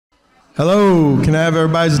Hello, can I have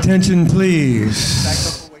everybody's attention,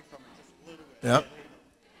 please? Back up away from it just a little bit. Yep.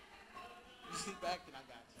 You sit back and I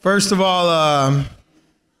got you. First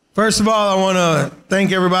of all, I want to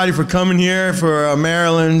thank everybody for coming here for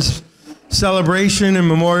Marilyn's celebration and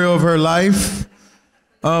memorial of her life.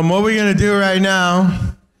 What we're going to do right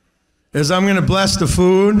now is I'm going to bless the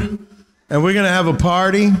food, and we're going to have a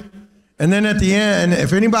party. And then at the end,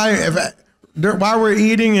 while we're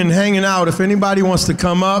eating and hanging out, if anybody wants to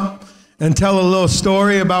come up and tell a little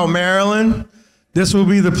story about Marilyn, this will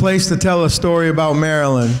be the place to tell a story about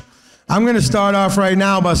Marilyn. I'm going to start off right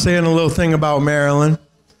now by saying a little thing about Marilyn.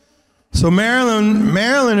 So Marilyn,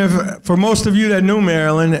 for most of you that knew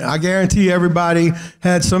Marilyn, I guarantee everybody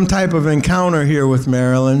had some type of encounter here with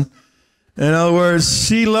Marilyn. In other words,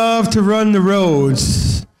 she loved to run the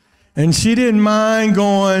roads, and she didn't mind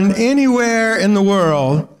going anywhere in the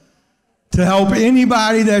world to help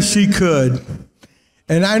anybody that she could.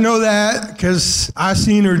 And I know that because I've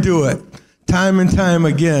seen her do it time and time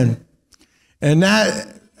again. And that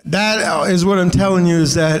is what I'm telling you,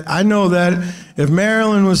 is that I know that if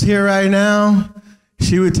Marilyn was here right now,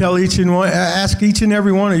 she would ask each and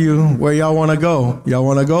every one of you where y'all want to go. Y'all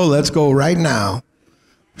want to go? Let's go right now.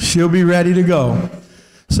 She'll be ready to go.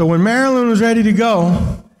 So when Marilyn was ready to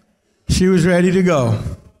go, she was ready to go.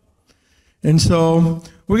 And so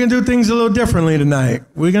we're going to do things a little differently tonight.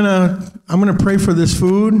 I'm going to pray for this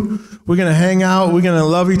food. We're going to hang out. We're going to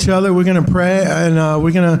love each other. We're going to pray, and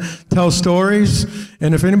we're going to tell stories.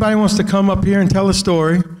 And if anybody wants to come up here and tell a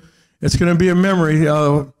story, it's going to be a memory.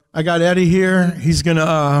 I got Eddie here. He's going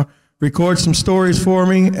to record some stories for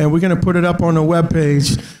me, and we're going to put it up on the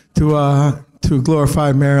webpage to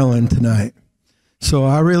glorify Marilyn tonight. So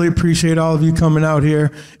I really appreciate all of you coming out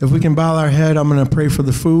here. If we can bow our head, I'm going to pray for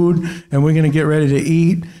the food, and we're going to get ready to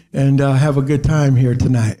eat and have a good time here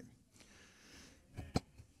tonight.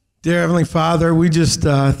 Dear Heavenly Father, we just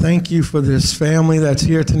thank you for this family that's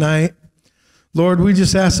here tonight. Lord, we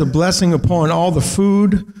just ask a blessing upon all the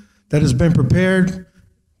food that has been prepared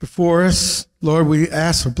before us. Lord, we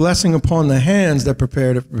ask for blessing upon the hands that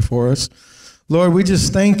prepared it before us. Lord, we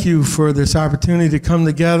just thank you for this opportunity to come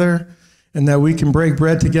together and that we can break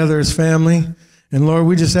bread together as family. And Lord,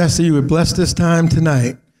 we just ask that you would bless this time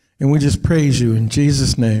tonight, and we just praise you in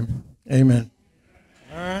Jesus' name. Amen.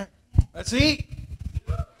 All right, let's eat.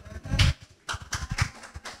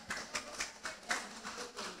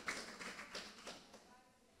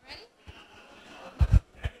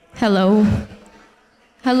 Hello.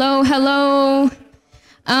 Hello, hello.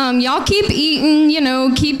 Y'all keep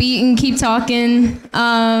eating, keep talking.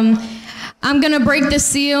 I'm going to break the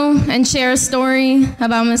seal and share a story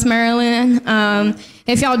about Miss Marilyn.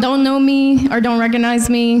 If y'all don't know me or don't recognize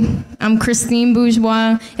me, I'm Christine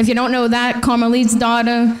Bourgeois. If you don't know that, Carmelite's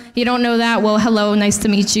daughter. If you don't know that, well, hello, nice to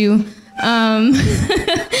meet you.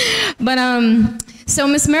 So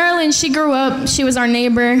Miss Marilyn, she grew up, she was our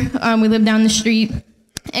neighbor. We lived down the street.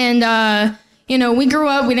 And, we grew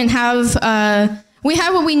up, we didn't have, we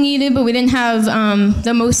had what we needed, but we didn't have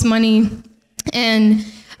the most money. And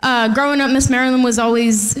growing up, Miss Marilyn was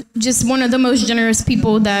always just one of the most generous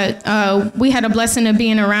people that we had a blessing of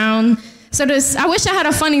being around. So I wish I had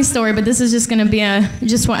a funny story, but this is just going to be a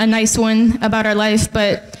nice one about our life.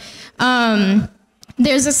 But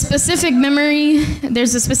there's a specific memory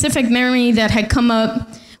that had come up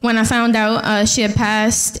when I found out she had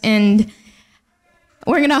passed, and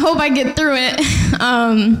we're going to hope I get through it.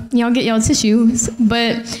 Y'all get y'all tissues.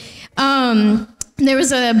 But there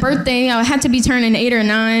was a birthday. I had to be turning 8 or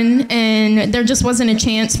 9, and there just wasn't a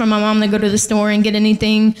chance for my mom to go to the store and get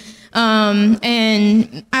anything.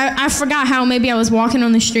 And I forgot how. Maybe I was walking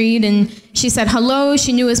on the street, and she said hello.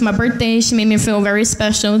 She knew it was my birthday. She made me feel very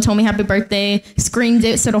special, told me happy birthday, screamed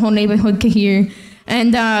it so the whole neighborhood could hear.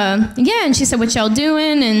 And and she said, what y'all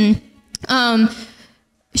doing? And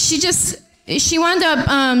she wound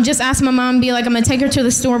up just asking my mom, be like, I'm going to take her to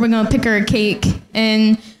the store. We're going to pick her a cake.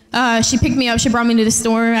 And she picked me up. She brought me to the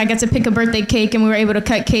store. I got to pick a birthday cake, and we were able to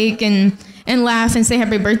cut cake and laugh and say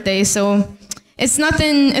happy birthday. So it's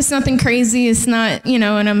nothing crazy. It's not,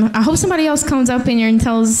 and I hope somebody else comes up in here and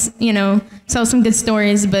tells some good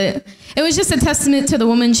stories. But it was just a testament to the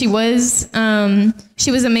woman she was.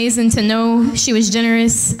 She was amazing to know. She was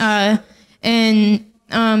generous. She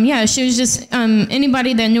was just,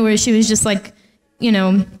 anybody that knew her, she was just like,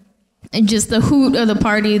 just the hoot of the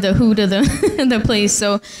party, the hoot of the the place.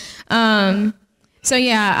 So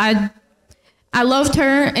I loved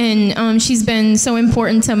her, and she's been so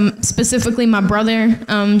important to specifically my brother,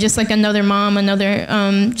 just like another mom,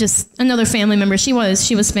 just another family member. She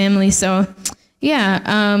was family. So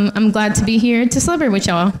I'm glad to be here to celebrate with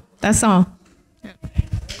y'all. That's all.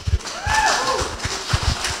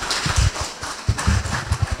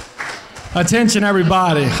 Attention,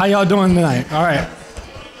 everybody. How y'all doing tonight? All right.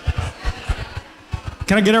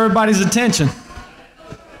 Can I get everybody's attention?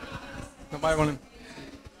 Nobody want to?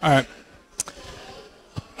 All right.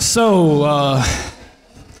 So,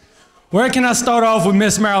 where can I start off with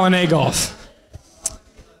Miss Marilyn Agoff?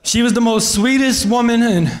 She was the most sweetest woman,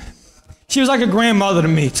 and she was like a grandmother to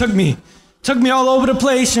me. Took me all over the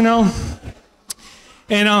place, you know.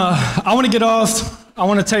 And I want to get off. I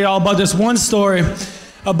want to tell you all about this one story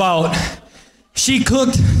about she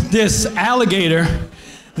cooked this alligator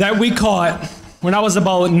that we caught when I was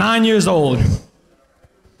about 9 years old.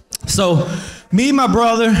 So, me, my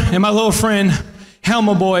brother, and my little friend,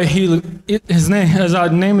 Helma boy, his name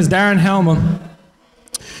is Darren Helma.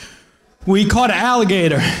 We caught an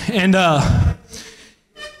alligator, and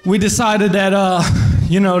we decided that,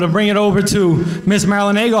 to bring it over to Miss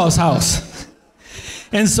Marilyn Agoff's house.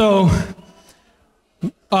 And so,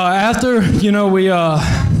 after,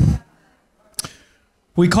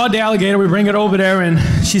 we caught the alligator, we bring it over there, and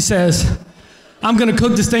she says, I'm gonna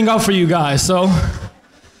cook this thing up for you guys. So,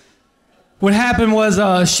 what happened was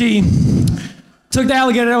she took the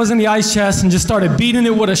alligator that was in the ice chest and just started beating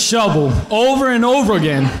it with a shovel over and over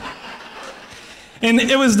again. And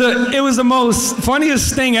it was the most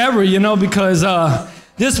funniest thing ever, because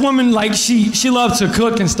this woman, like, she loved to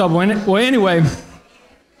cook and stuff. Well, anyway,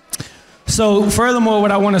 so furthermore,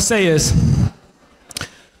 what I want to say is,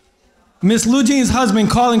 Miss Lou Jean's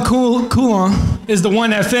husband, Colin Coulon, is the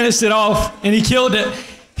one that finished it off, and he killed it.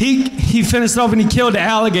 He finished it off and he killed the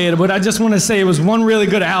alligator, but I just want to say it was one really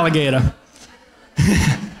good alligator.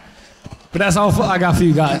 But that's all I got for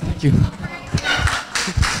you guys. Thank you.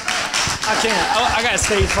 I can't. I got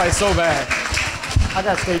stage fright so bad.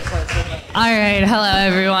 All right. Hello,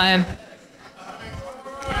 everyone.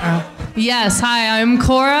 Yes. Hi, I'm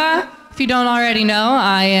Cora. If you don't already know,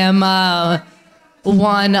 I am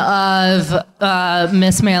one of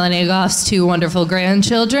Miss Marilyn Agoff's 2 wonderful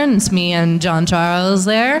grandchildren. It's me and John Charles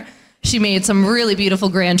there. She made some really beautiful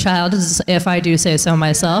grandchilds, if I do say so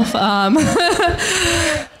myself. What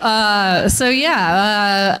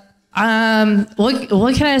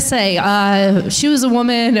can I say? She was a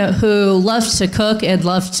woman who loved to cook and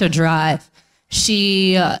loved to drive.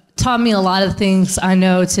 She taught me a lot of things I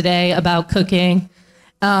know today about cooking,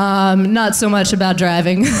 not so much about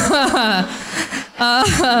driving.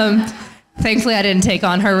 Thankfully, I didn't take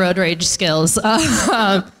on her road rage skills.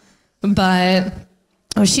 But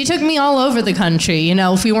she took me all over the country.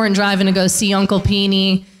 If we weren't driving to go see Uncle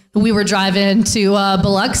Peony, we were driving to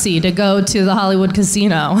Biloxi to go to the Hollywood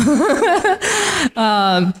Casino.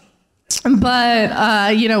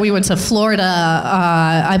 We went to Florida.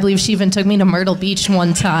 I believe she even took me to Myrtle Beach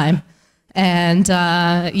one time. And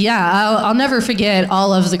I'll never forget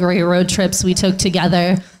all of the great road trips we took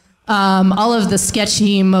together. All of the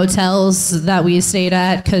sketchy motels that we stayed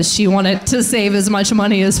at because she wanted to save as much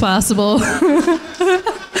money as possible.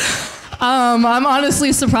 I'm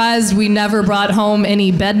honestly surprised we never brought home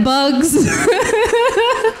any bed bugs.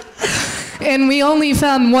 And we only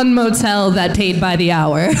found one motel that paid by the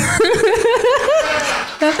hour.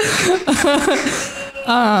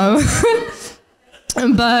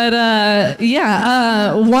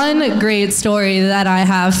 One great story that I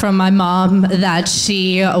have from my mom that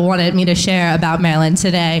she wanted me to share about Marilyn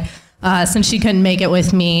today, since she couldn't make it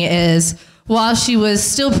with me, is while she was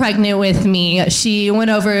still pregnant with me, she went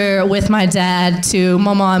over with my dad to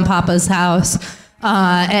Mama and Papa's house.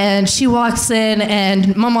 And she walks in,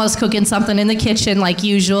 and Mama's cooking something in the kitchen like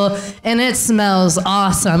usual, and it smells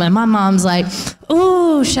awesome. And my mom's like,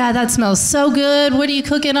 "Ooh, Shad, that smells so good. What are you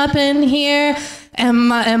cooking up in here?" And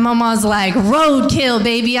Mama's like, "Roadkill,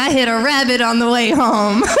 baby. I hit a rabbit on the way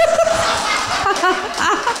home."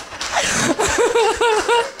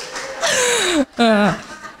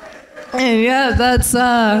 And yeah, that's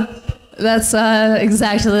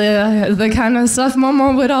exactly the kind of stuff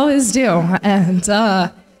Mama would always do. And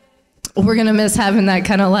we're going to miss having that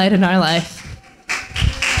kind of light in our life.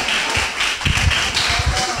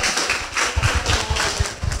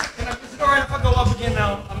 Is it all right if I go up again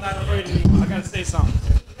now? I'm not afraid anymore. I got to say something.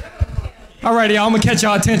 All right, y'all, I'm going to catch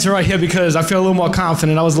y'all attention right here because I feel a little more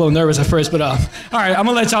confident. I was a little nervous at first, but all right, I'm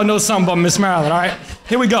going to let y'all know something about Miss Marilyn, all right?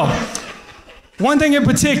 Here we go. One thing in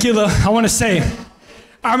particular I want to say.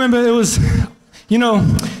 I remember it was,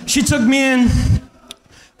 she took me in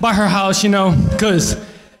by her house, because,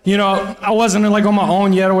 I wasn't like on my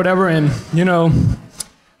own yet or whatever, and,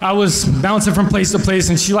 I was bouncing from place to place,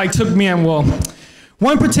 and she like took me in. Well,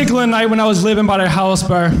 one particular night when I was living by their house,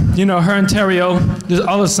 by, her and Theriot, this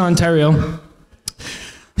other son, Theriot,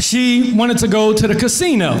 she wanted to go to the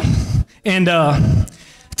casino, and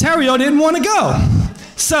Theriot didn't want to go.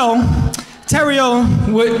 So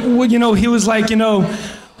Theriot, he was like,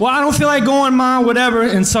 well, I don't feel like going, Mom, whatever.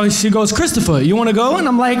 And so she goes, Christopher, you want to go? And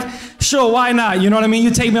I'm like, sure, why not? You know what I mean? You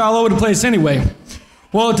take me all over the place anyway.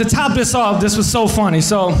 Well, to top this off, this was so funny.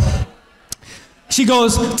 So she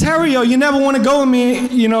goes, Theriot, you never want to go with me,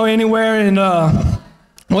 anywhere. And,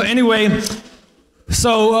 well, anyway,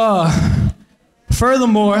 so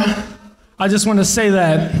furthermore, I just want to say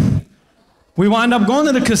that we wound up going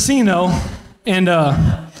to the casino. And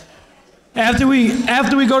after we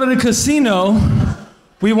go to the casino,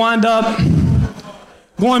 we wound up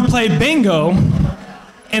going to play bingo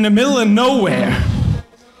in the middle of nowhere.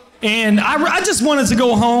 And I just wanted to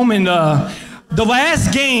go home, and the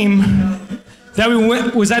last game that we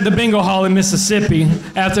went was at the bingo hall in Mississippi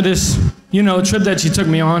after this, trip that she took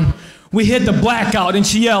me on. We hit the blackout, and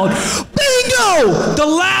she yelled, bingo! The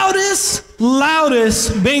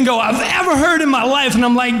loudest bingo I've ever heard in my life. And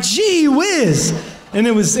I'm like, gee whiz. And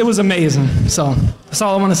it was amazing. So that's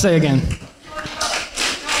all I want to say again.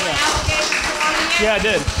 Yeah, I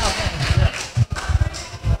did.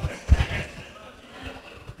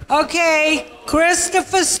 Okay,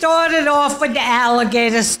 Christopher started off with the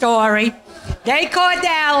alligator story. They caught the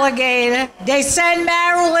alligator. They send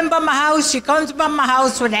Marilyn by my house. She comes by my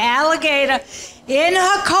house with the alligator in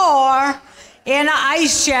her car, in an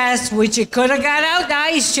ice chest, which she could have got out the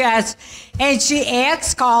ice chest, and she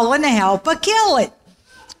asked Colin to help her kill it.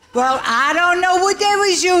 Well, I don't know what they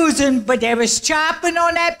was using, but they was chopping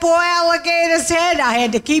on that poor alligator's head. I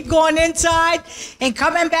had to keep going inside and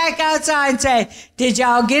coming back outside and saying, did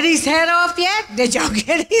y'all get his head off yet? Did y'all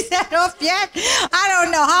get his head off yet? I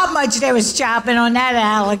don't know how much they was chopping on that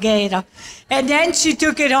alligator. And then she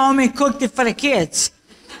took it home and cooked it for the kids.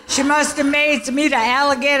 She must have made some either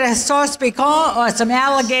alligator sauce piquant or some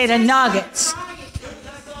alligator nuggets.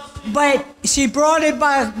 But she brought it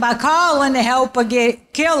by Colin to help her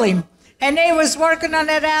kill him. And they was working on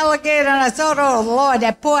that alligator, and I thought, oh, Lord,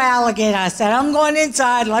 that poor alligator. I said, I'm going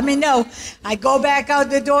inside, let me know. I go back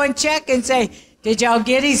out the door and check and say, did y'all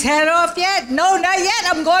get his head off yet? No, not yet.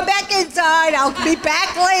 I'm going back inside. I'll be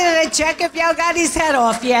back later to check if y'all got his head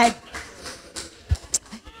off yet.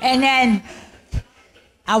 And then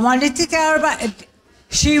I wanted to tell her about it.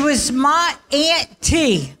 She was my Aunt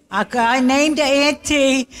T. I named her Aunt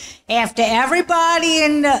T after everybody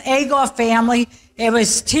in the Agoff family. It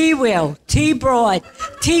was T-Will, T-Broad,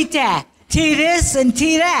 T-Tat, T this and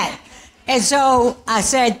T that. And so I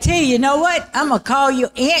said, T, you know what? I'm going to call you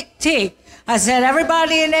Aunt T. I said,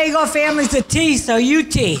 everybody in the Agoff family's a T, so you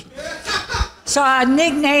T. So I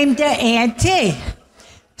nicknamed her Aunt T.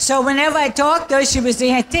 So whenever I talked to her, she was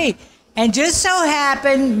Aunt T. And just so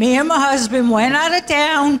happened, me and my husband went out of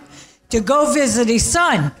town to go visit his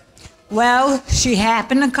son. Well, she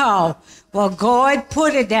happened to call. Well, God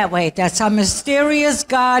put it that way. That's how mysterious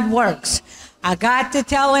God works. I got to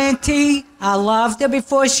tell Aunt T I loved her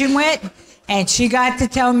before she went, and she got to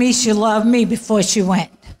tell me she loved me before she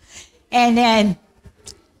went. And then,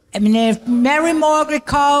 if Mary Margaret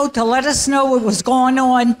called to let us know what was going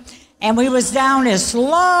on, and we was down this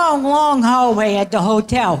long, long hallway at the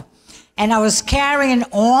hotel. And I was carrying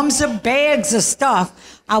arms of bags of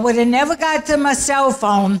stuff. I would have never got to my cell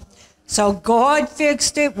phone. So God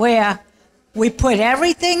fixed it where we put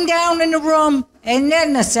everything down in the room, and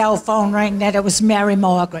then the cell phone rang that it was Mary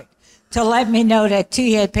Margaret to let me know that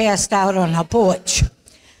T had passed out on her porch.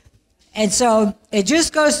 And so it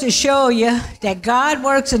just goes to show you that God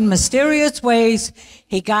works in mysterious ways.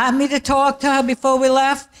 He got me to talk to her before we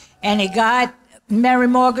left, and he got Mary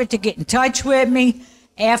Margaret to get in touch with me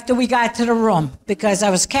after we got to the room, because I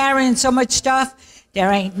was carrying so much stuff.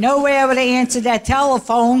 There ain't no way I would have answered that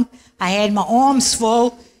telephone. I had my arms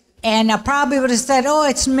full, and I probably would have said, oh,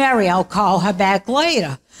 it's Mary, I'll call her back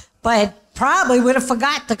later. But probably would have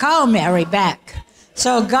forgot to call Mary back.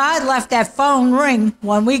 So God left that phone ring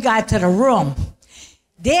when we got to the room.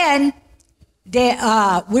 Then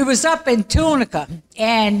we was up in Tunica,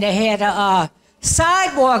 and they had a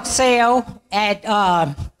sidewalk sale at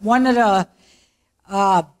one of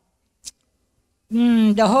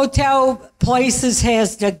the hotel places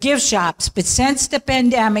has the gift shops, but since the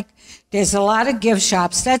pandemic, there's a lot of gift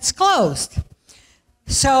shops that's closed.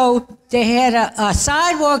 So they had a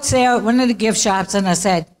sidewalk sale at one of the gift shops, and I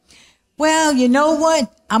said, well, you know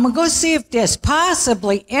what? I'm going to go see if there's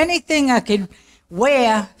possibly anything I could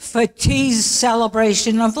wear for T's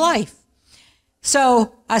celebration of life.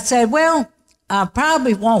 So I said, well, I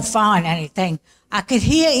probably won't find anything. I could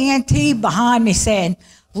hear Aunt T behind me saying,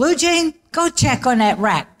 Blue Jane, go check on that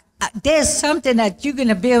rack. There's something that you're going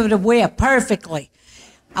to be able to wear perfectly.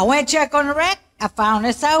 I went check on the rack. I found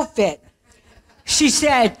this outfit. She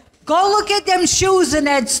said, go look at them shoes in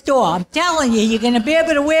that store. I'm telling you, you're going to be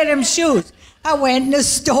able to wear them shoes. I went in the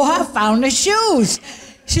store, found the shoes.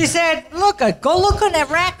 She said, look, go look on that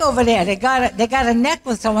rack over there. They got a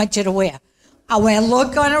necklace I want you to wear. I went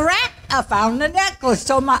look on the rack. I found the necklace.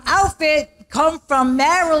 So my outfit come from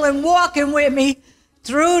Marilyn walking with me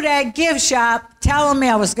through that gift shop, telling me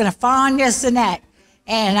I was going to find this and that.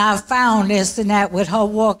 And I found this and that with her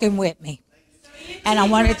walking with me. And I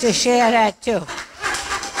wanted to share that too.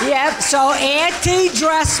 Yep, so Auntie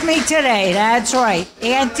dressed me today. That's right.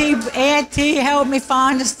 Auntie helped me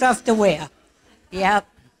find the stuff to wear. Yep.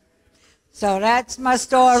 So that's my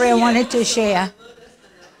story I wanted to share.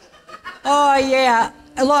 Oh, yeah.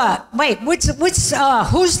 Look, wait,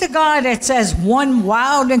 who's the guy that says one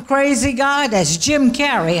wild and crazy guy? That's Jim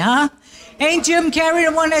Carrey, huh? Ain't Jim Carrey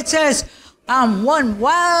the one that says, I'm one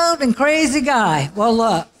wild and crazy guy? Well,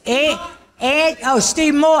 look,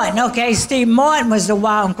 Steve Martin. Okay, Steve Martin was the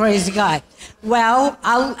wild and crazy guy. Well,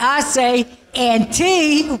 I say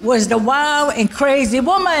Auntie was the wild and crazy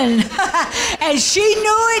woman. And she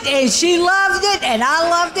knew it, and she loved it, and I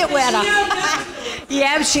loved it with her.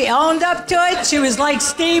 Yeah, she owned up to it. She was like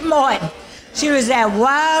Steve Martin. She was that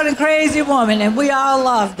wild and crazy woman, and we all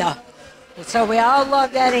loved her. So we all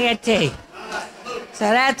loved that Auntie. So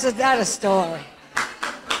that's another story.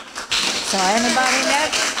 So anybody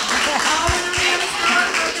next?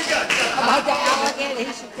 About the alligator?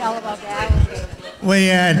 He should tell about the alligator. We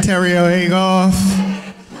had Theriot Agoff,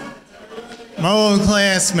 my old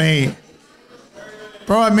classmate,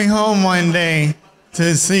 brought me home one day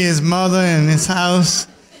to see his mother in his house.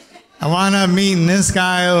 I wound up meeting this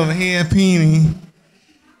guy over here, Peony.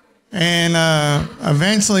 And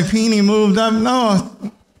eventually Peony moved up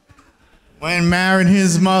north when married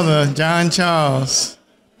his mother, John Charles.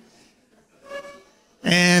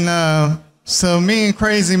 And so me and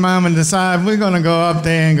Crazy Mama decided we're going to go up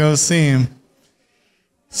there and go see him.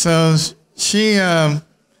 So she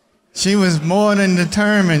was more than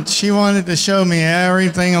determined. She wanted to show me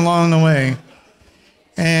everything along the way.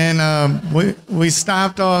 And we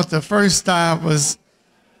stopped off. The first stop was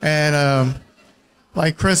at,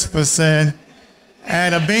 like Christopher said,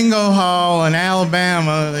 at a bingo hall in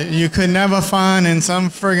Alabama that you could never find in some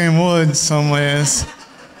friggin' woods somewheres.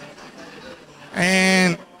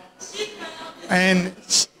 And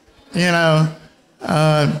you know,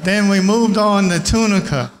 then we moved on to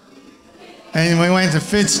Tunica, and we went to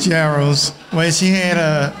Fitzgerald's, where she had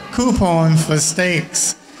a coupon for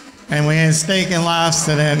steaks, and we had steak and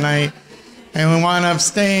lobster that night. And we wound up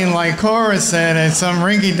staying, like Cora said, at some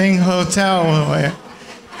rinky-dink hotel.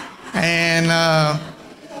 And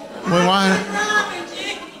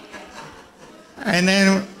and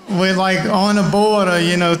then we're like on the border,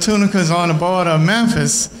 you know, Tunica's on the border of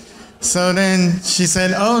Memphis. So then she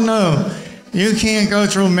said, oh no, you can't go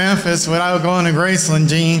through Memphis without going to Graceland,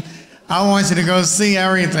 Gene. I want you to go see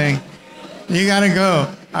everything. You gotta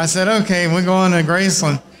go. I said, okay, we're going to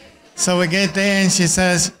Graceland. So we get there and she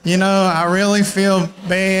says, you know, I really feel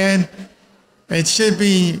bad. It should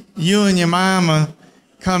be you and your mama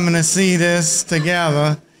coming to see this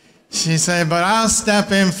together. She said, but I'll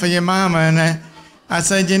step in for your mama. And I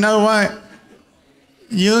said, you know what?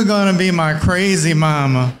 You're gonna be my crazy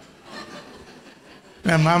mama.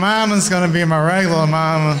 And my mama's gonna be my regular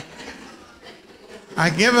mama. I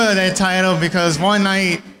give her that title because one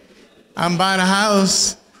night I'm by the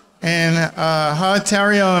house and her,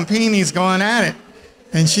 Theriot, and Peeny's going at it.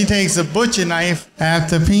 And she takes a butcher knife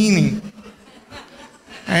after Peeny.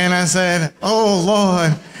 And I said, oh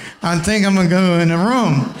Lord, I think I'm gonna go in the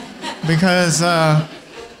room because I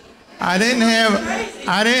didn't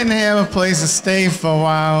have a place to stay for a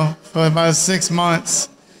while, for about 6 months.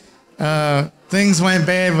 Things went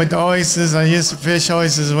bad with the oysters. I used to fish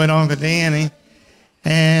oysters with Uncle Danny.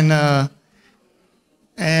 And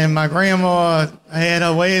my grandma had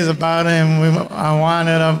her ways about it, and I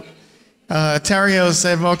winded up, Theriot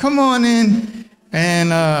said, well, come on in,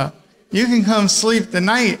 and you can come sleep the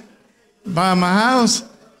night by my house,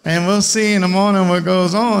 and we'll see in the morning what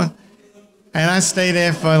goes on. And I stayed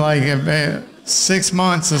there for like about 6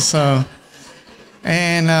 months or so.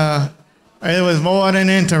 And it was more than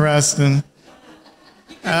interesting.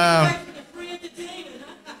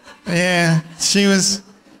 Yeah, she was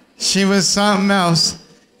something else.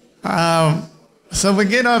 So we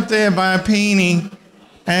get up there by Peeny,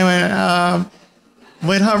 and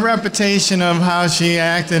with her reputation of how she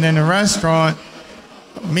acted in the restaurant,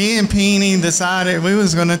 me and Peeny decided we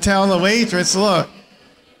was going to tell the waitress, look,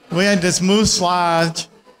 we had this Moose Lodge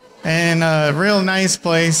and a real nice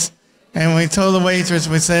place, and we told the waitress,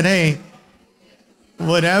 we said, hey,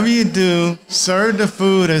 whatever you do, serve the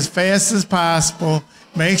food as fast as possible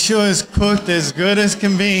Make sure it's cooked as good as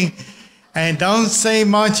can be, and don't say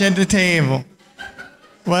much at the table.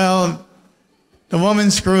 Well, the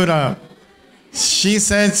woman screwed up. She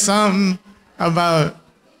said something about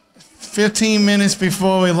 15 minutes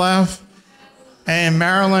before we left, and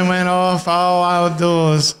Marilyn went off all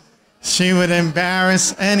outdoors. She would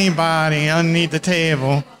embarrass anybody underneath the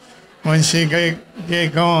table when she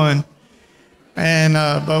get going. And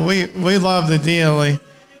but we loved her dearly,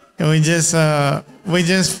 and we just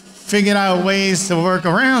figured out ways to work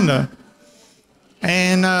around her.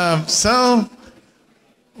 And so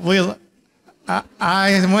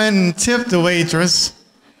I went and tipped the waitress,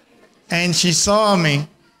 and she saw me.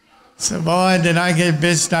 So, boy, did I get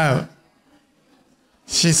bitched out.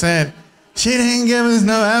 She said, she didn't give us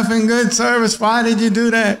no effing good service. Why did you do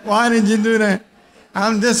that? Why did you do that?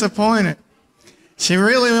 I'm disappointed. She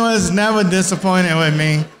really was never disappointed with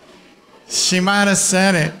me. She might have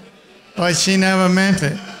said it, but she never meant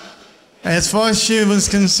it. As far as she was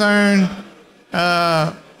concerned,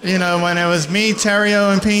 you know, when it was me,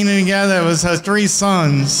 Theriot, and Pina together, it was her 3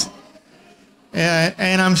 sons.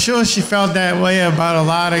 And I'm sure she felt that way about a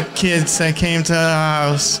lot of kids that came to her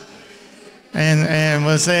house and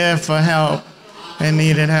was there for help and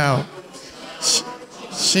needed help.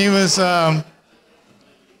 She was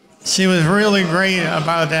really great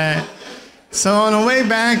about that. So on the way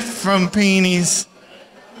back from Peenie's,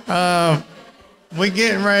 we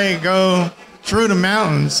getting ready to go through the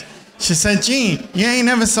mountains. She said, Gene, you ain't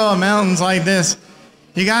never saw mountains like this.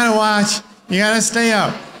 You gotta watch, you gotta stay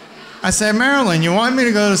up. I said, Marilyn, you want me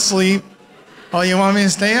to go to sleep or you want me to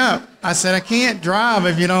stay up? I said, I can't drive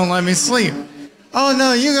if you don't let me sleep. Oh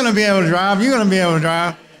no, you're gonna be able to drive, you're gonna be able to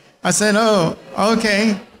drive. I said, oh,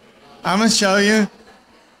 okay, I'm gonna show you.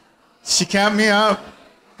 She kept me up.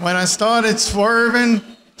 When I started swerving,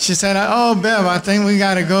 she said, oh, Bev, I think we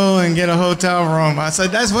got to go and get a hotel room. I said,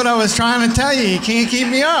 that's what I was trying to tell you. You can't keep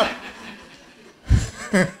me up.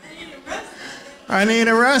 I need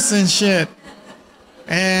a rest and shit.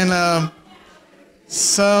 And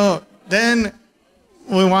so then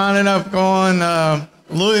we wound up going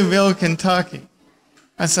Louisville, Kentucky.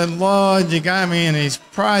 I said, Lord, you got me in these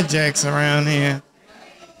projects around here.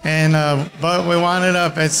 And but we wound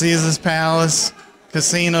up at Caesar's Palace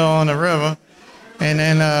Casino on the river. And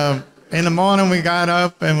then in the morning we got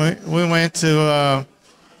up and we went to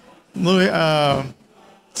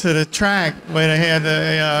the track where they had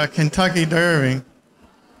the Kentucky Derby.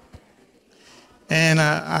 And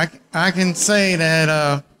I can say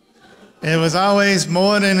that it was always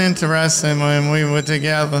more than interesting when we were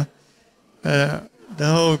together, the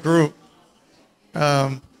whole group.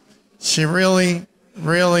 She really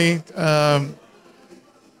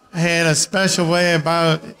had a special way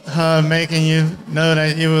about her making you know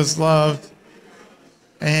that you was loved.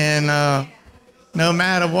 And no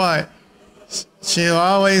matter what, she'll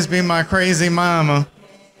always be my crazy mama.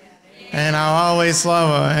 And I'll always love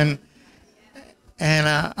her. And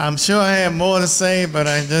I'm sure I have more to say, but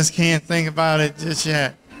I just can't think about it just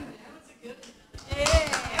yet.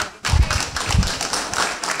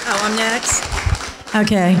 Oh, I'm next?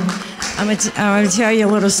 Okay. I'm going to tell you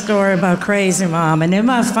a little story about Crazy Mom. And in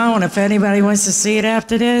my phone, if anybody wants to see it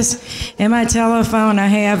after this, in my telephone, I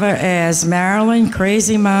have her as Marilyn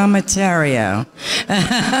Crazy Mama Theriot.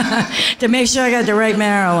 To make sure I got the right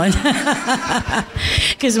Marilyn.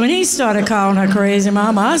 Because when he started calling her Crazy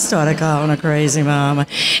Mama, I started calling her Crazy Mama.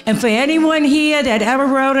 And for anyone here that ever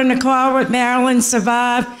rode in the car with Marilyn,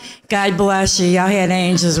 survived, God bless you. Y'all had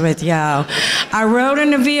angels with y'all. I rode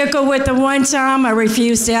in the vehicle with her one time. I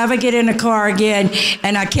refused to ever get in the car again,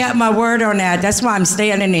 and I kept my word on that. That's why I'm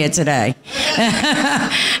standing here today.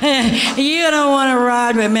 You don't want to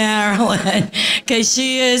ride with Marilyn, because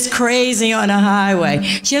she is crazy on the highway.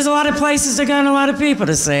 She has a lot of places to go and a lot of people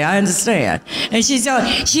to see. I understand. And she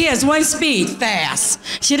has one speed, fast.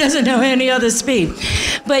 She doesn't know any other speed.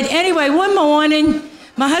 But anyway, one morning,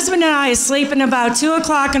 my husband and I are sleeping. About 2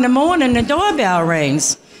 o'clock in the morning, the doorbell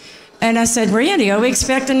rings. And I said, Randy, are we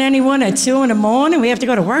expecting anyone at 2 in the morning? We have to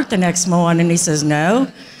go to work the next morning. He says,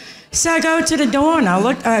 no. So I go to the door and I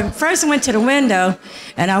looked. First I went to the window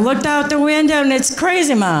and I looked out the window and it's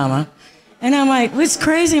Crazy Mama. And I'm like, what's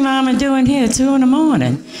Crazy Mama doing here at 2 in the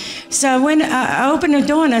morning? So when I opened the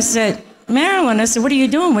door and I said, Marilyn, I said, what are you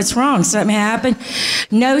doing? What's wrong? Something happened?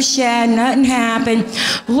 No, Shad, nothing happened.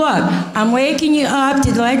 Look, I'm waking you up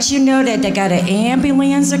to let you know that they got an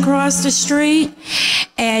ambulance across the street,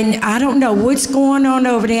 and I don't know what's going on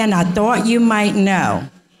over there, and I thought you might know.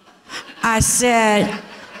 I said,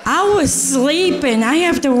 I was sleeping. I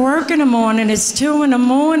have to work in the morning. It's 2 in the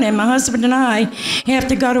morning. My husband and I have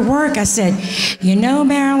to go to work. I said, you know,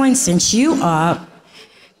 Marilyn, since you up,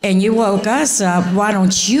 and you woke us up. Why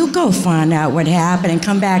don't you go find out what happened and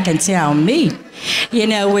come back and tell me, you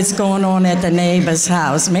know, what's going on at the neighbor's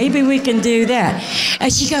house? Maybe we can do that.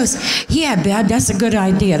 And she goes, yeah, Beb, that's a good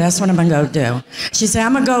idea. That's what I'm going to go do. She said,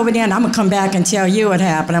 I'm going to go over there and I'm going to come back and tell you what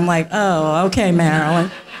happened. I'm like, oh, okay, Marilyn.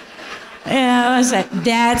 Yeah, I was like,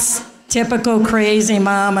 that's typical crazy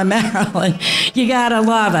mama Marilyn. You gotta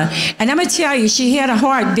love her. And I'm gonna tell you, she had a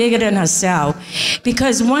heart bigger than herself.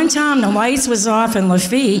 Because one time the lights was off in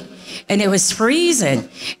Lafitte and it was freezing.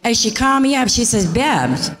 And she called me up, she says,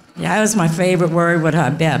 Beb, that was my favorite word with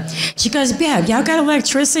her, Beb. She goes, Beb, y'all got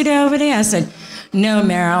electricity over there? I said, no,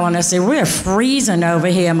 Marilyn. I said, we're freezing over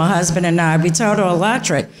here, my husband and I. We total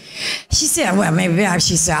electric. She said, well, maybe,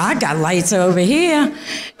 she said, I got lights over here.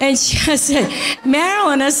 And I said,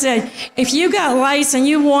 Marilyn, I said, if you got lights and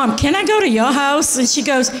you warm, can I go to your house? And she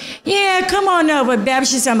goes, yeah, come on over, Beb.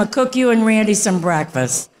 She said, I'm going to cook you and Randy some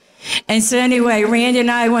breakfast. And so anyway, Randy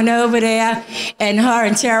and I went over there, and her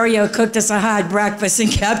and Theriot cooked us a hot breakfast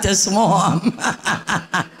and kept us warm.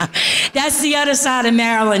 That's the other side of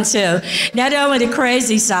Marilyn, too. Not only the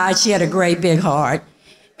crazy side, she had a great big heart.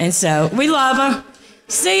 And so we love her.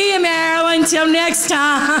 See you, Marilyn. Till next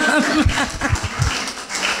time.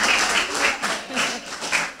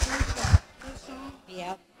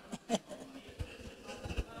 Yep.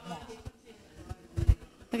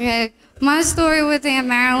 Okay. My story with Aunt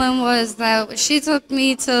Marilyn was that she took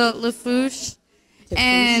me to Lafitte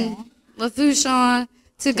and Lafitte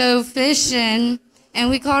to go fishing,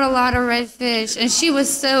 and we caught a lot of redfish, and she was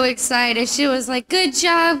so excited. She was like, good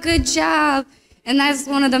job, good job. And that's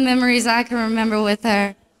one of the memories I can remember with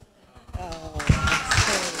her.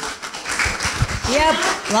 Yep,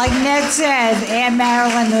 like Ned said, Aunt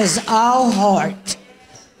Marilyn was all heart.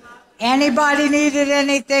 Anybody needed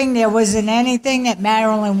anything, there wasn't anything that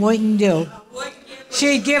Marilyn wouldn't do.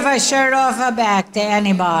 She'd give her shirt off her back to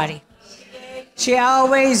anybody. She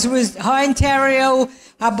always was, her and Theriot,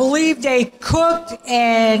 I believe they cooked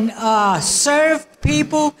and served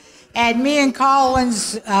people at me and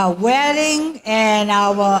Colin's wedding and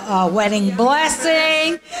our wedding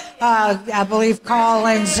blessing. I believe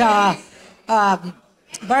Colin's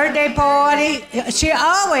birthday party. She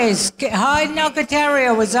always, her and Uncle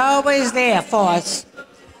Theriot was always there for us.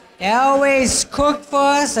 They always cooked for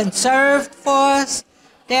us and served for us.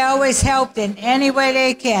 They always helped in any way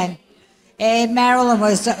they can. And Marilyn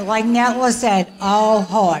was, like Netla said, all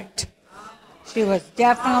heart. She was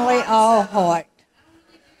definitely all heart.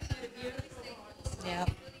 Yeah.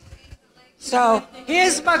 So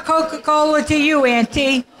here's my Coca-Cola to you,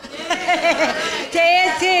 Auntie. To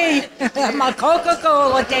Auntie. My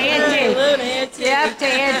Coca-Cola to Auntie. Yep, to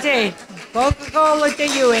Auntie. Coca-Cola to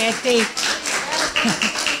you, Auntie.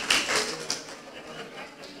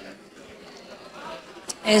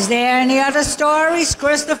 Is there any other stories?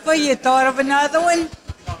 Christopher, you thought of another one?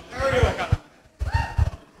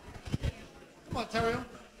 Come on, Theriot.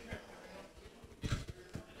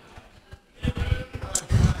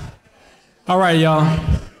 All right, y'all.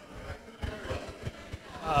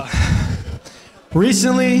 This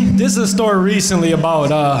is a story recently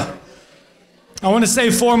about, I want to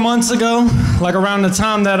say 4 months ago, like around the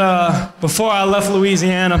time that, before I left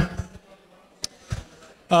Louisiana.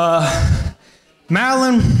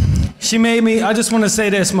 Marilyn, she made me, I just want to say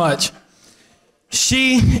this much.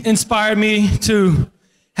 She inspired me to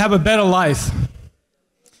have a better life.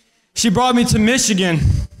 She brought me to Michigan,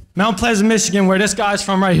 Mount Pleasant, Michigan, where this guy's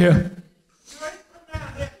from right here.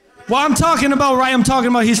 Well, I'm talking about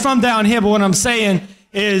he's from down here, but what I'm saying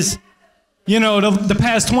is, you know, the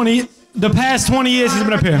past 20 years he's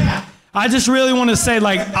been up here. I just really want to say,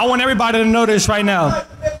 like, I want everybody to know this right now.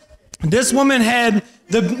 This woman had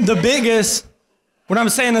the biggest, what I'm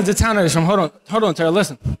saying is the town that is from, hold on, Tara,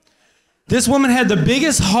 listen. This woman had the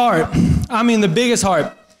biggest heart, I mean the biggest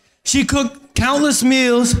heart. She cooked countless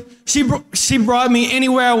meals. She brought me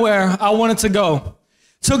anywhere where I wanted to go.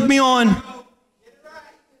 Took me on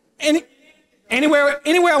anywhere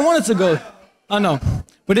I wanted to go. I know.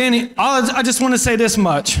 But I just want to say this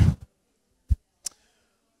much.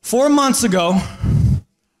 4 months ago,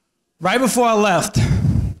 right before I left,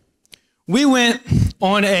 we went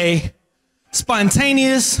on a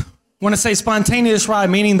spontaneous ride,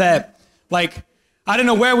 meaning that, like, I didn't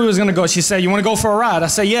know where we was gonna go. She said, you wanna go for a ride? I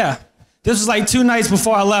said, yeah. This was like 2 nights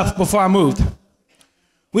before I left, before I moved.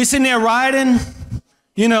 We sitting there riding,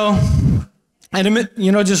 you know, and,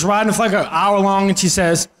 you know, just riding for like an hour long, and she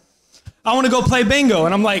says, I wanna go play bingo.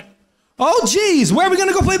 And I'm like, oh geez, where are we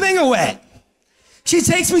gonna go play bingo at? She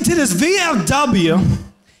takes me to this VFW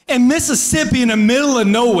in Mississippi in the middle of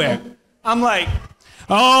nowhere. I'm like,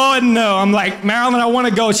 oh no. I'm like, Marilyn, I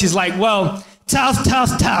wanna go. She's like, well, tough,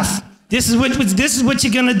 tough, tough. This is what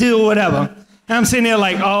you're gonna do or whatever. And I'm sitting there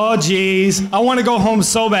like, oh, geez, I want to go home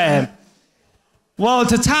so bad. Well,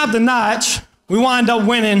 to top the notch, we wind up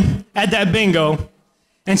winning at that bingo.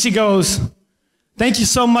 And she goes, thank you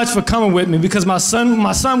so much for coming with me, because my son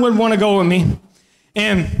wouldn't want to go with me.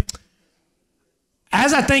 And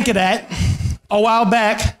as I think of that, a while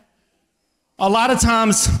back, a lot of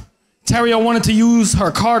times, Theriot wanted to use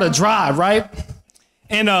her car to drive, right?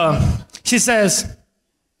 And she says,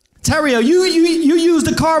 Theriot, you use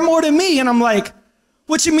the car more than me. And I'm like,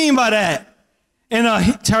 what you mean by that? And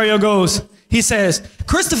Theriot goes, he says,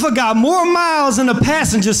 Christopher got more miles in the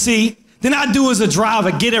passenger seat than I do as a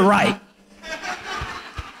driver. Get it right.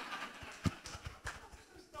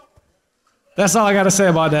 That's all I got to say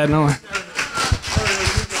about that. No.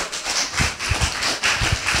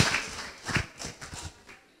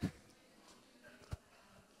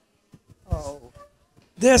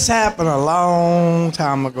 This happened a long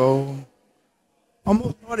time ago,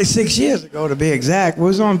 almost 46 years ago to be exact. We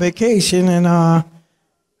was on vacation, and I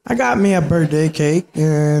got me a birthday cake,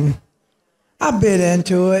 and I bit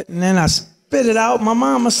into it, and then I spit it out. My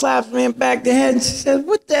mama slaps me in the back of the head, and she said,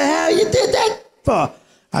 what the hell you did that for?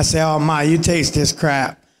 I said, oh, Ma, you taste this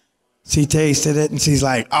crap. She tasted it, and she's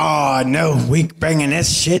like, oh, no, we bringing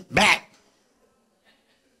this shit back.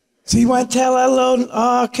 She went to tell her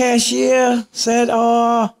little cashier, said,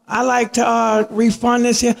 oh, I like to refund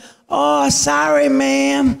this here. Oh, sorry,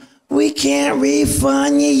 ma'am. We can't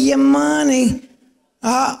refund you your money.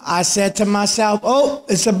 I said to myself, oh,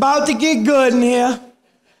 it's about to get good in here.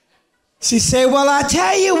 She said, well, I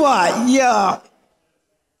tell you what, yeah,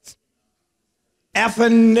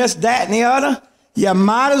 effing this, that, and the other, you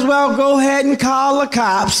might as well go ahead and call the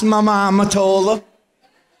cops, my mama told her.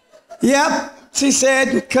 Yep. She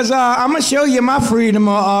said, because I'm going to show you my freedom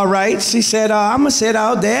of rights. She said, I'm going to sit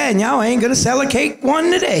out there and y'all ain't going to sell a cake one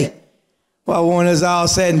today. Well, when it's all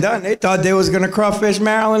said and done, they thought they was going to crawfish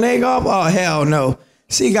Marilyn Agoff. Oh, hell no.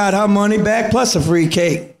 She got her money back plus a free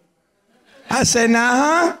cake. I said,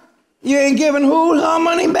 nah, you ain't giving who her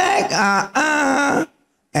money back?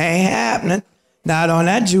 Ain't happening. Not on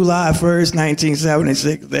that July 1st,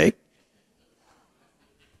 1976 day.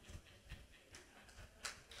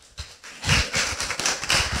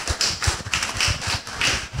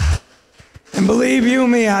 And believe you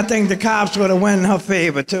me, I think the cops would have went in her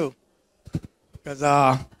favor, too. Because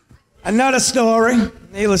another story,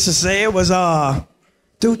 needless to say, it was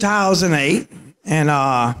 2008.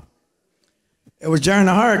 And it was during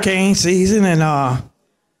the hurricane season. And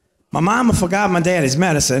my mama forgot my daddy's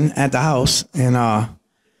medicine at the house. And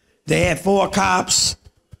they had 4 cops,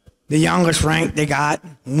 the youngest rank they got.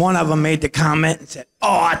 One of them made the comment and said,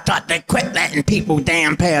 oh, I thought they quit letting people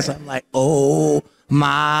damn pass. I'm like, oh,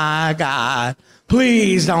 my God,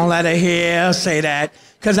 please don't let her hear her say that,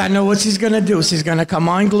 because I know what she's going to do. She's going to come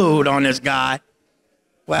unglued on this guy.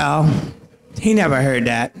 Well, he never heard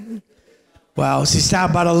that. Well, she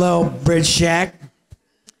stopped by the little bridge shack,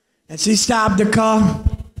 and she stopped the car,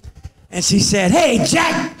 and she said, hey,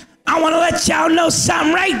 Jack, I want to let y'all know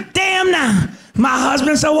something right damn now. My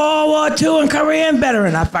husband's a World War II and Korean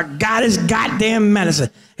veteran. I forgot his goddamn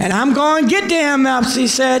medicine, and I'm going to get them up, she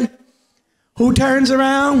said. Who turns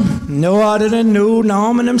around? No other than New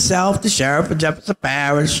Norman himself, the sheriff of Jefferson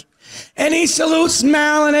Parish. And he salutes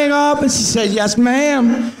Marilyn Agoff, and she said, yes,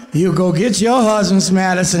 ma'am. You go get your husband's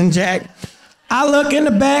medicine, Jack. I look in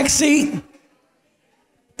the back seat,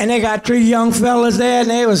 and they got 3 young fellas there, and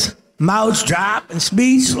they was mouths dropped and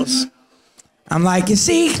speechless. I'm like, you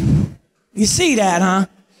see that, huh?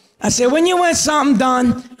 I said, when you want something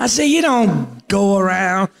done, I said, you don't go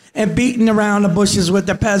around and beating around the bushes with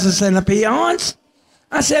the peasants and the peons.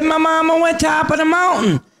 I said, my mama went top of the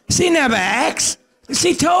mountain. She never asked.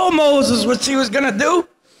 She told Moses what she was going to do.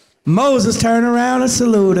 Moses turned around and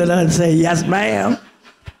saluted her and said, yes, ma'am.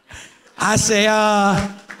 I say,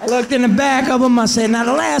 I looked in the back of them. I said, now,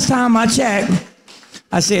 the last time I checked,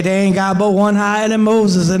 I said, they ain't got but one higher than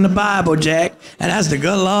Moses in the Bible, Jack, and that's the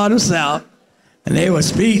good Lord himself. And they were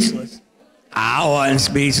speechless. I wasn't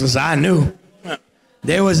speechless. I knew.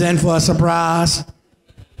 They was in for a surprise.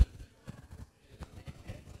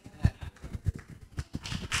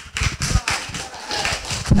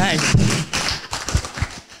 Thank you.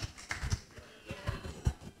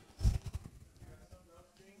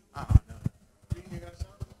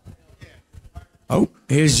 Oh,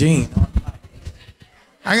 here's Gene.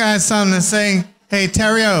 I got something to say. Hey,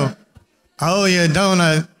 Theriot, I owe you a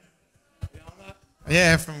donut.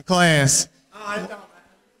 Yeah, from class.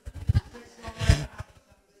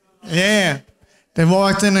 Yeah. They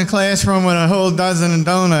walked in the classroom with a whole dozen of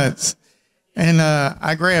donuts. And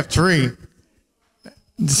I grabbed 3.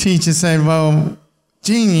 the teacher said, well,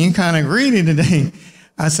 Gene, you kind of greedy today.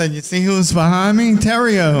 I said, you see who's behind me?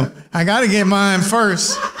 Theriot. I got to get mine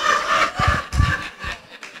first.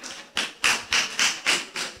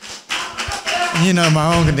 You know,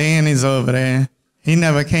 my Uncle Danny's over there. He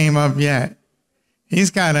never came up yet.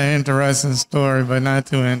 He's got an interesting story, but not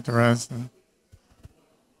too interesting.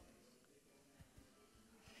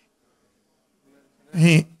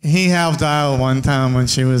 He helped out one time when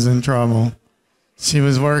she was in trouble. She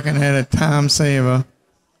was working at a time saver.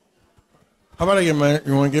 How about you want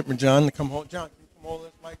to get me John to come hold? John, can you come hold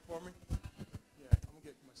this mic for me? Yeah, I'm going to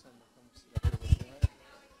get my son to come sit up here with you, right?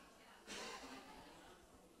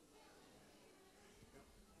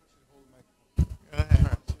 Go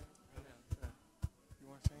ahead. You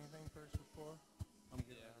want to say anything first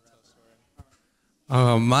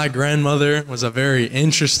before? My grandmother was a very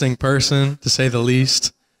interesting person, to say the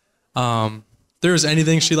least. If there was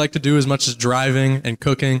anything she liked to do as much as driving and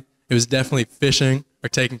cooking, it was definitely fishing or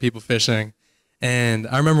taking people fishing. And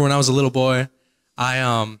I remember when I was a little boy,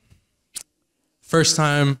 first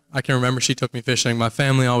time I can remember she took me fishing. My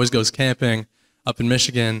family always goes camping up in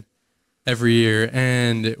Michigan every year,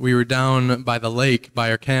 and we were down by the lake by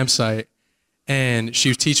our campsite, and she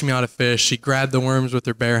was teaching me how to fish. She grabbed the worms with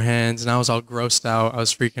her bare hands, and I was all grossed out. I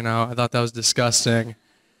was freaking out. I thought that was disgusting.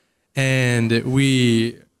 And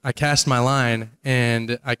I cast my line,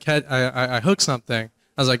 and I hooked something.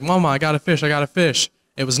 I was like, Mama, I got a fish, I got a fish.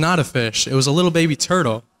 It was not a fish. It was a little baby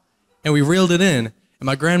turtle. And we reeled it in, and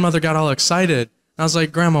my grandmother got all excited. I was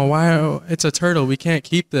like, Grandma, why? It's a turtle. We can't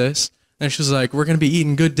keep this. And she was like, we're going to be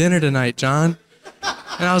eating good dinner tonight, John.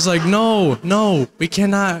 And I was like, no, we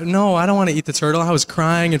cannot. No, I don't want to eat the turtle. I was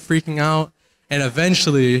crying and freaking out. And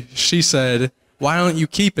eventually she said, why don't you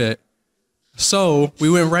keep it? So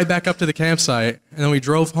we went right back up to the campsite, and then we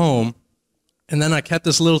drove home. And then I kept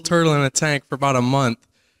this little turtle in a tank for about a month.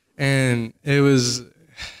 And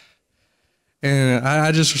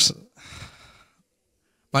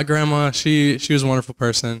my grandma, she was a wonderful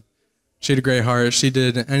person. She had a great heart. She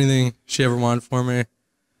did anything she ever wanted for me.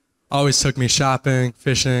 Always took me shopping,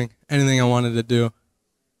 fishing, anything I wanted to do.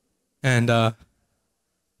 And I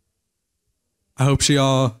hope she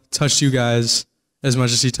all touched you guys as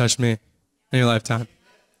much as she touched me in your lifetime.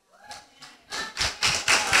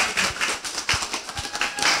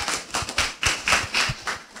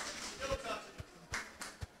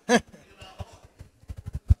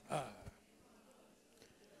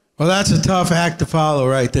 Well, that's a tough act to follow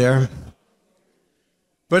right there.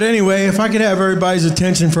 But anyway, if I could have everybody's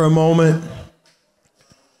attention for a moment.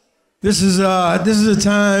 This is a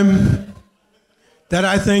time that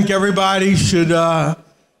I think everybody should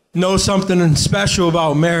know something special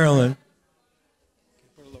about Marilyn.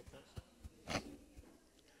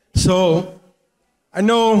 So I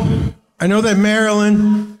know that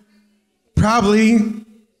Marilyn probably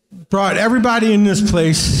brought everybody in this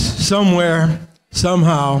place somewhere,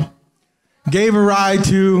 somehow, gave a ride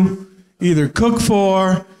to, either cook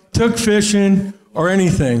for, took fishing, or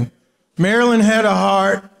anything. Marilyn had a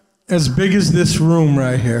heart as big as this room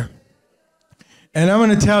right here. And I'm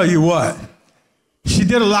going to tell you what, she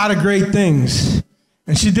did a lot of great things,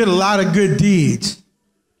 and she did a lot of good deeds.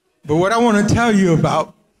 But what I want to tell you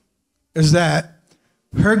about is that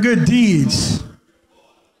her good deeds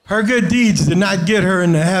did not get her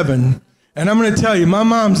into heaven. And I'm going to tell you, my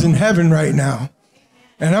mom's in heaven right now.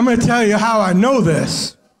 And I'm going to tell you how I know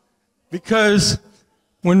this. Because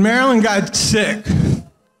when Marilyn got sick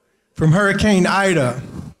from Hurricane Ida,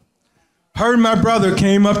 her and my brother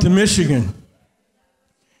came up to Michigan.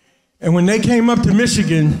 And when they came up to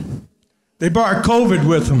Michigan, they brought COVID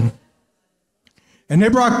with them. And they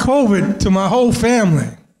brought COVID to my whole family.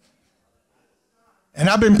 And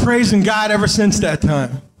I've been praising God ever since that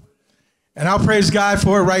time. And I'll praise God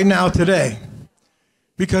for it right now today.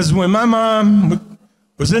 Because when my mom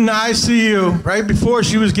was in the ICU, right before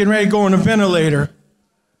she was getting ready to go on a ventilator,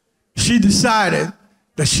 she decided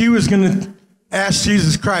that she was going to ask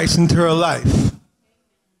Jesus Christ into her life.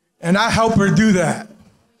 And I helped her do that.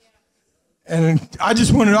 And I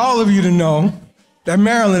just wanted all of you to know that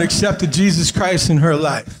Marilyn accepted Jesus Christ in her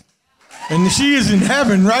life. And she is in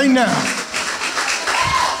heaven right now.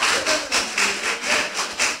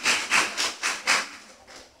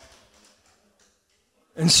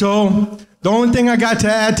 And so the only thing I got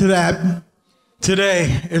to add to that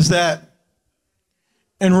today is that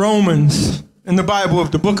in Romans, in the Bible,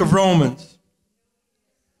 of the book of Romans,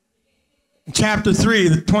 in chapter 3,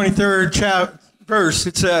 the 23rd verse,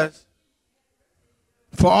 it says,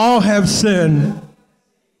 "For all have sinned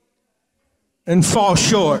and fall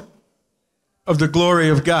short of the glory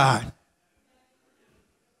of God."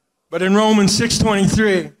 But in Romans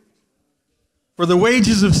 6:23, for the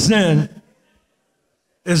wages of sin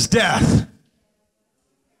is death,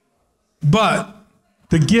 but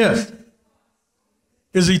the gift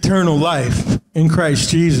is eternal life in Christ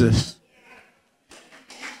Jesus.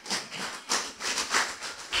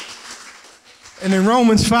 And in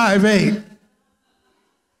Romans 5:8,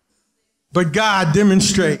 but God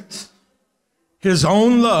demonstrates his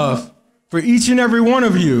own love for each and every one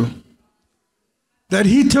of you, that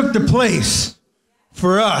he took the place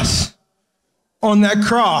for us on that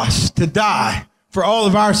cross to die for all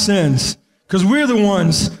of our sins, because we're the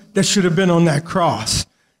ones that should have been on that cross,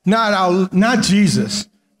 not Jesus,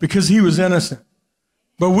 because he was innocent,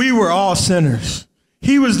 but we were all sinners.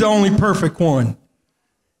 He was the only perfect one.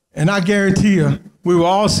 And I guarantee you, we will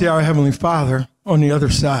all see our Heavenly Father on the other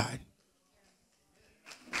side.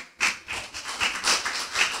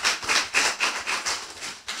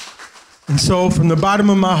 And so from the bottom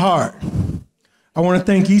of my heart, I want to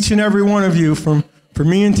thank each and every one of you, for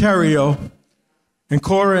me and Theriot and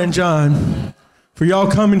Cora and John, for y'all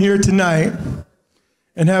coming here tonight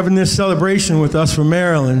and having this celebration with us for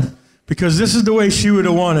Marilyn, because this is the way she would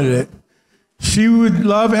have wanted it. She would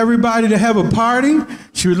love everybody to have a party.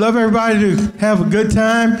 She would love everybody to have a good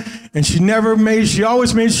time. And she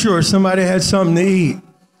always made sure somebody had something to eat.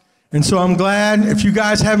 And so I'm glad. If you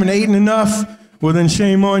guys haven't eaten enough, well then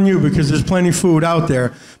shame on you, because there's plenty of food out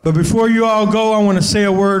there. But before you all go, I want to say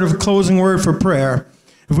a closing word for prayer.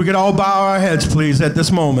 If we could all bow our heads, please, at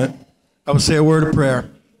this moment, I would say a word of prayer.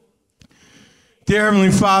 Dear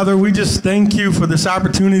Heavenly Father, we just thank you for this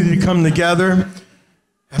opportunity to come together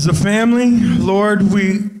as a family. Lord,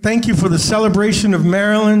 we thank you for the celebration of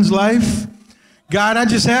Marilyn's life. God, I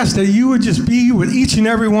just ask that you would just be with each and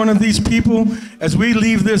every one of these people as we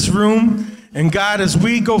leave this room. And God, as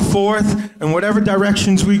we go forth in whatever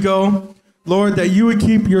directions we go, Lord, that you would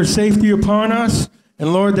keep your safety upon us.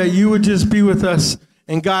 And Lord, that you would just be with us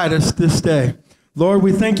and guide us this day. Lord,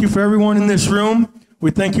 we thank you for everyone in this room.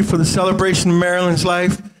 We thank you for the celebration of Marilyn's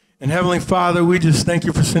life. And Heavenly Father, we just thank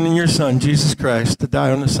you for sending your Son, Jesus Christ, to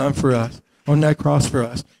die on the Son for us, on that cross for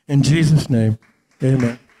us. In Jesus' name,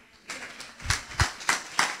 amen.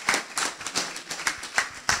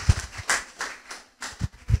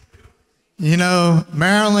 You know,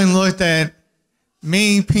 Marilyn looked at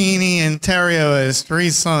me, Peony, and Theriot as three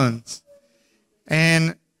sons.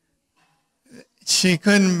 And she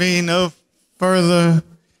couldn't be no further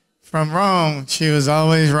from wrong. She was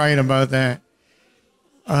always right about that.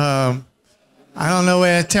 I don't know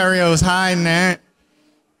where Theriot was hiding at,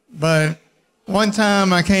 but one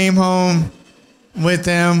time I came home with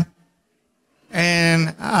them,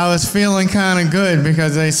 and I was feeling kind of good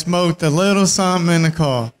because they smoked a little something in the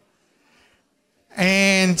car.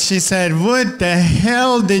 And she said, "What the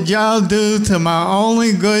hell did y'all do to my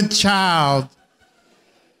only good child?"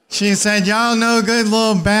 She said, "Y'all no good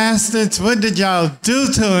little bastards. What did y'all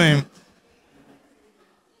do to him?"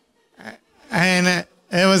 And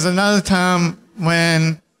it was another time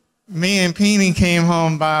when me and Peony came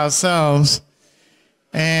home by ourselves.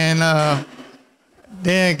 And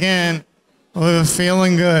there again, we were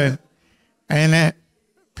feeling good. And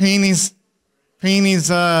Peony's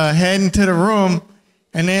heading to the room,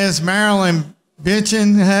 and there's Marilyn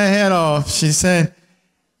bitching her head off. She said,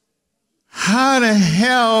 "How the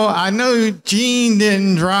hell, I know Gene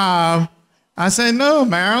didn't drive." I said, "No,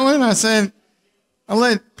 Marilyn." I said, "I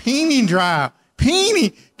let Peony drive."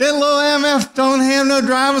 "Peony, that little MF don't have no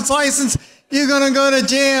driver's license. You're going to go to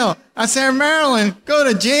jail." I said, "Marilyn, go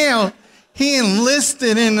to jail. He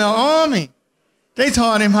enlisted in the Army. They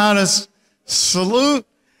taught him how to salute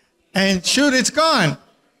and shoot its gun."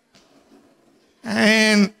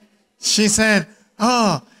 And she said,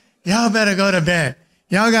 "Oh, y'all better go to bed.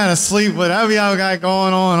 Y'all got to sleep whatever y'all got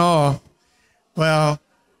going on off." Well,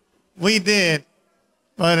 we did,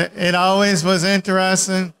 but it always was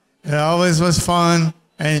interesting. It always was fun,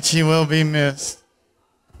 and she will be missed.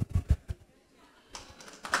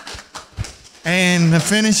 And to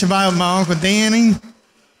finish about my Uncle Danny,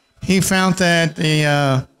 he found her at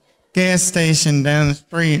the gas station down the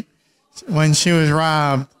street when she was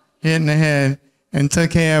robbed, hit in the head, and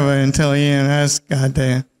took care of her until the end. That's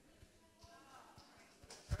goddamn.